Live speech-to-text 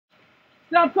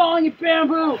Stop calling it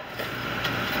bamboo!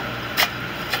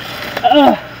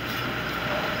 Ugh.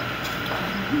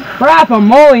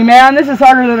 Crap-a-moly, man, this is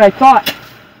harder than I thought.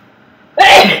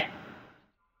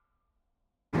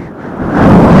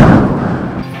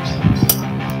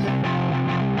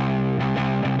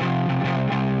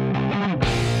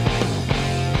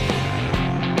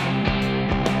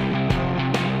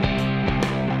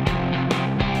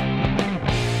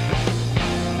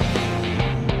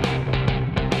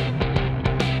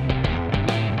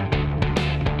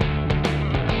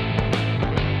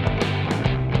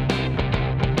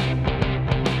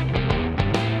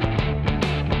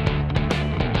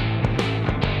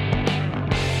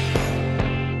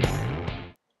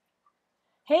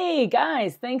 Hey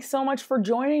guys, thanks so much for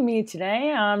joining me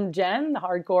today. I'm Jen, the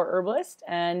Hardcore Herbalist,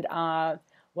 and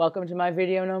welcome to my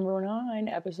video number 9,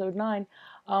 episode 9.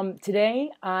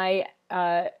 Today,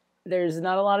 there's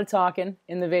not a lot of talking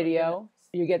in the video.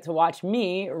 You get to watch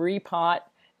me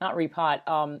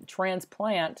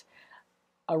transplant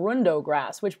Arundo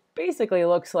grass, which basically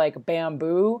looks like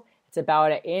bamboo. It's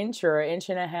about 1 inch or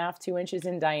 1.5 inches, 2 inches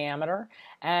in diameter,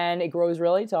 and it grows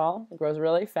really tall, it grows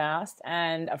really fast,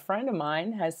 and a friend of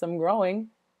mine has some growing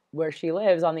where she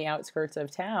lives on the outskirts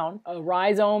of town. A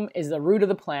rhizome is the root of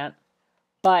the plant,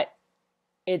 but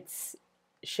it's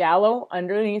shallow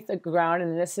underneath the ground,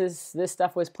 and this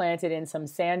stuff was planted in some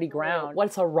sandy ground.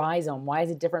 What's a rhizome? Why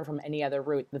is it different from any other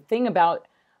root? The thing about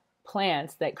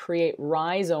plants that create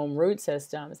rhizome root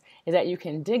systems is that you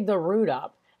can dig the root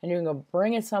up, and you can go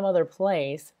bring it some other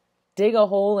place, dig a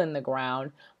hole in the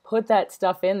ground, put that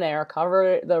stuff in there,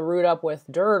 cover the root up with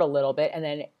dirt a little bit, and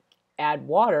then add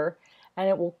water, and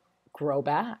it will grow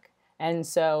back. And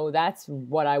so that's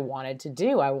what I wanted to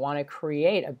do. I want to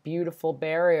create a beautiful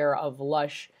barrier of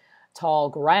lush, tall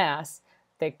grass,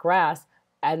 thick grass,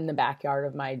 in the backyard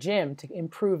of my gym to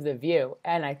improve the view.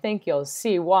 And I think you'll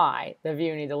see why the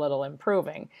view needs a little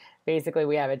improving. Basically,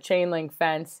 we have a chain link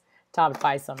fence topped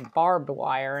by some barbed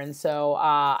wire, and so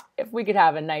if we could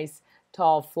have a nice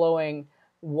tall flowing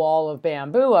wall of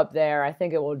bamboo up there, I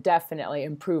think it will definitely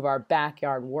improve our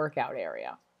backyard workout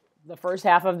area. The first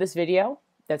half of this video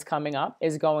that's coming up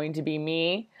is going to be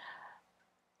me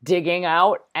digging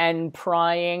out and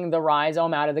prying the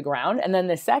rhizome out of the ground, and then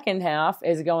the second half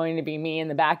is going to be me in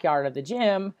the backyard of the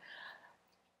gym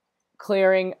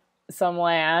clearing some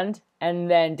land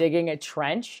and then digging a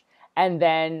trench and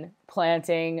then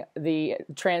transplanting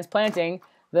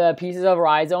the pieces of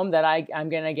rhizome that I'm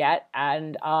gonna get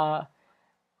and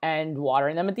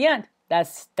watering them at the end.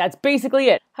 That's basically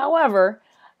it. However,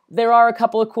 there are a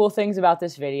couple of cool things about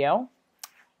this video.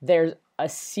 There's a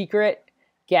secret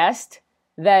guest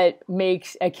that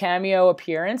makes a cameo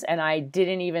appearance, and I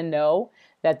didn't even know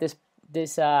that this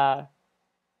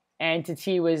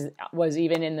entity was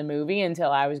even in the movie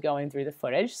until I was going through the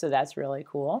footage, so that's really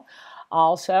cool.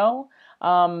 Also,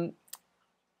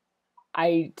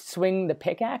 I swing the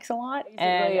pickaxe a lot,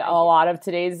 and a lot of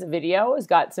today's video has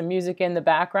got some music in the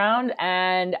background,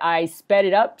 and I sped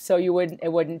it up so it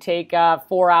wouldn't take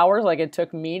 4 hours like it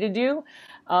took me to do,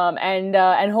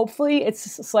 and hopefully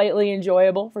it's slightly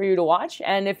enjoyable for you to watch.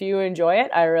 And if you enjoy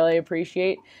it, I really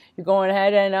appreciate you going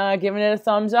ahead and giving it a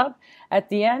thumbs up at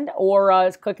the end, or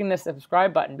clicking the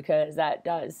subscribe button, because that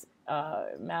does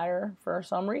matter for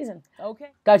some reason. Okay,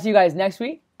 got you guys next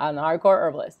week on the Hardcore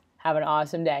Herbalist. Have an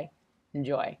awesome day.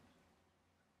 Enjoy.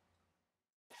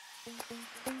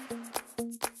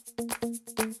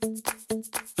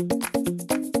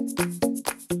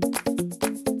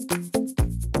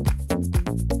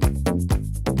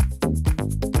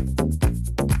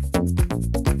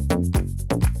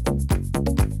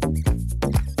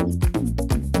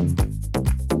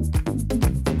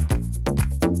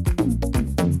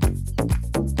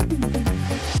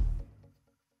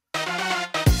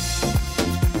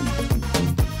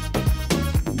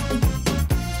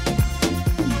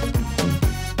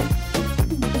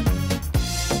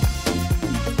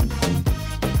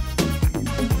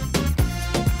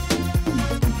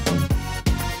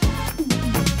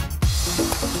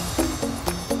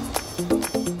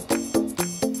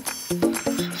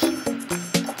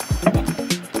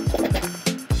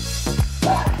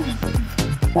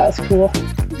 That was cool.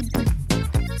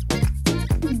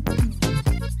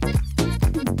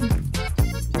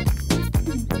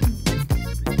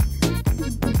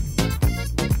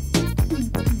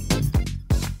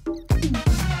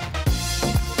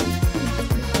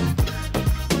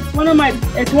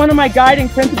 It's one of my guiding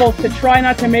principles to try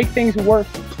not to make things worse.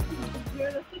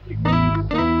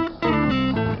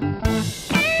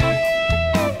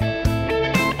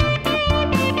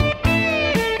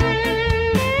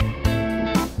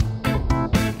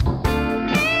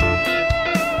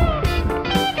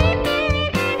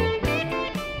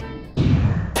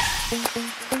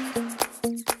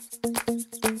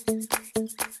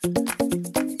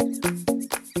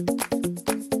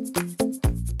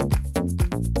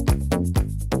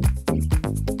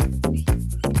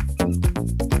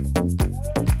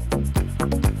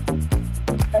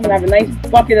 gonna have a nice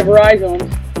bucket of rhizomes.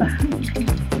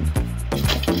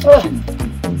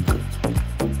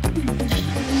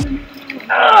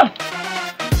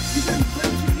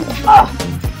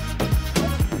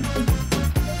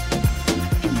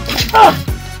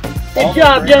 Good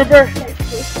job, Jennifer.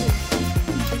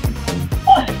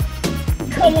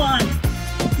 Come on,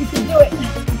 you can do it.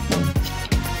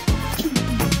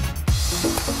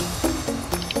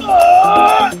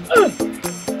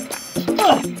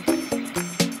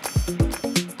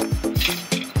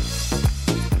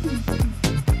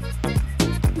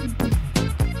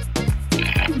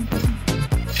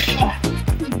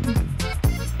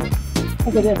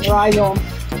 Look at this rhizome.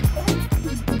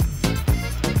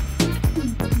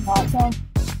 Awesome.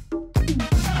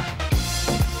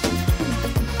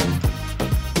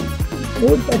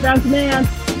 Oops, I found some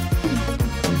ants.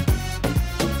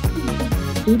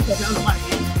 Oops, I found a lot of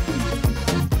ants.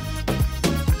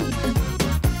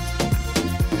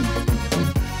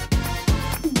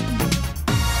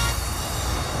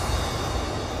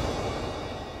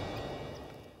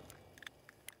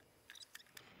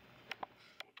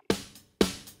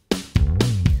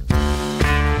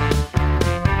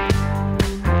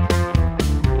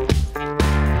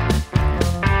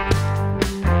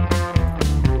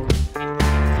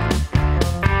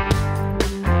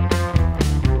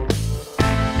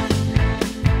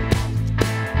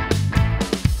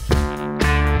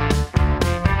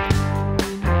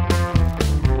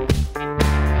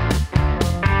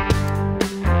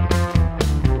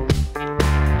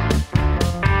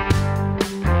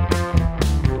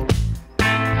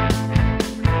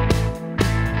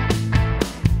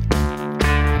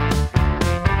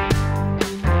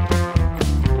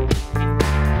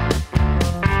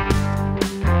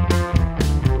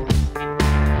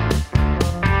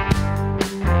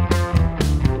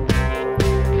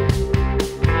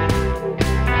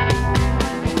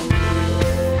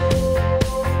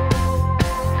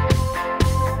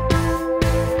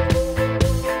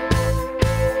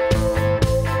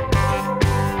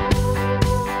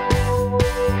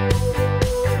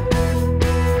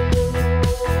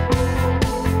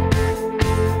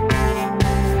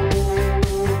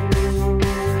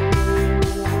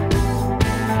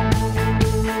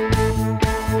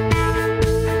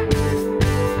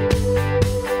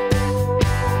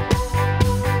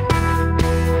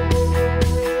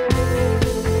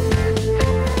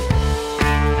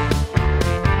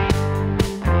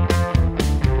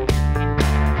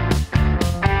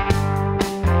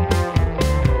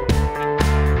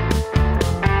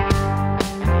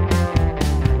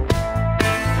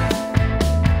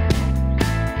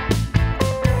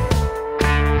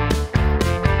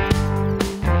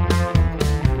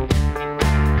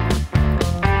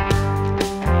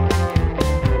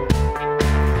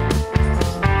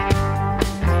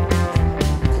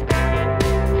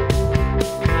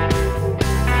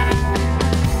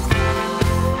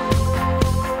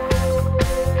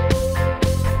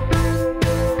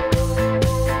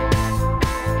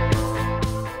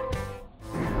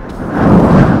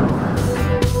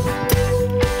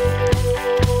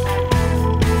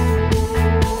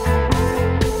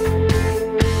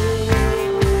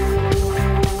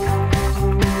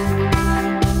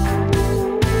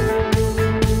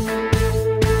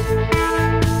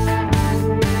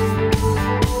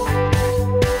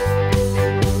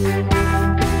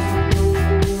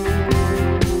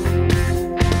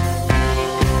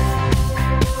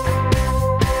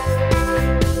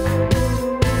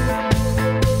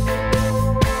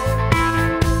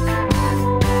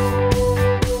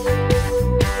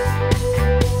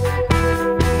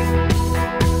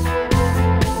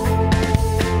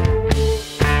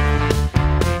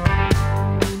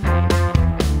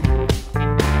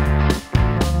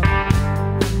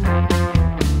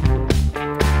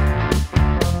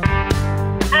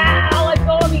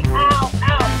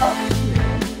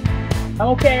 I'm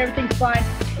okay, everything's fine.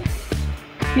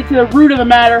 Get to the root of the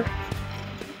matter.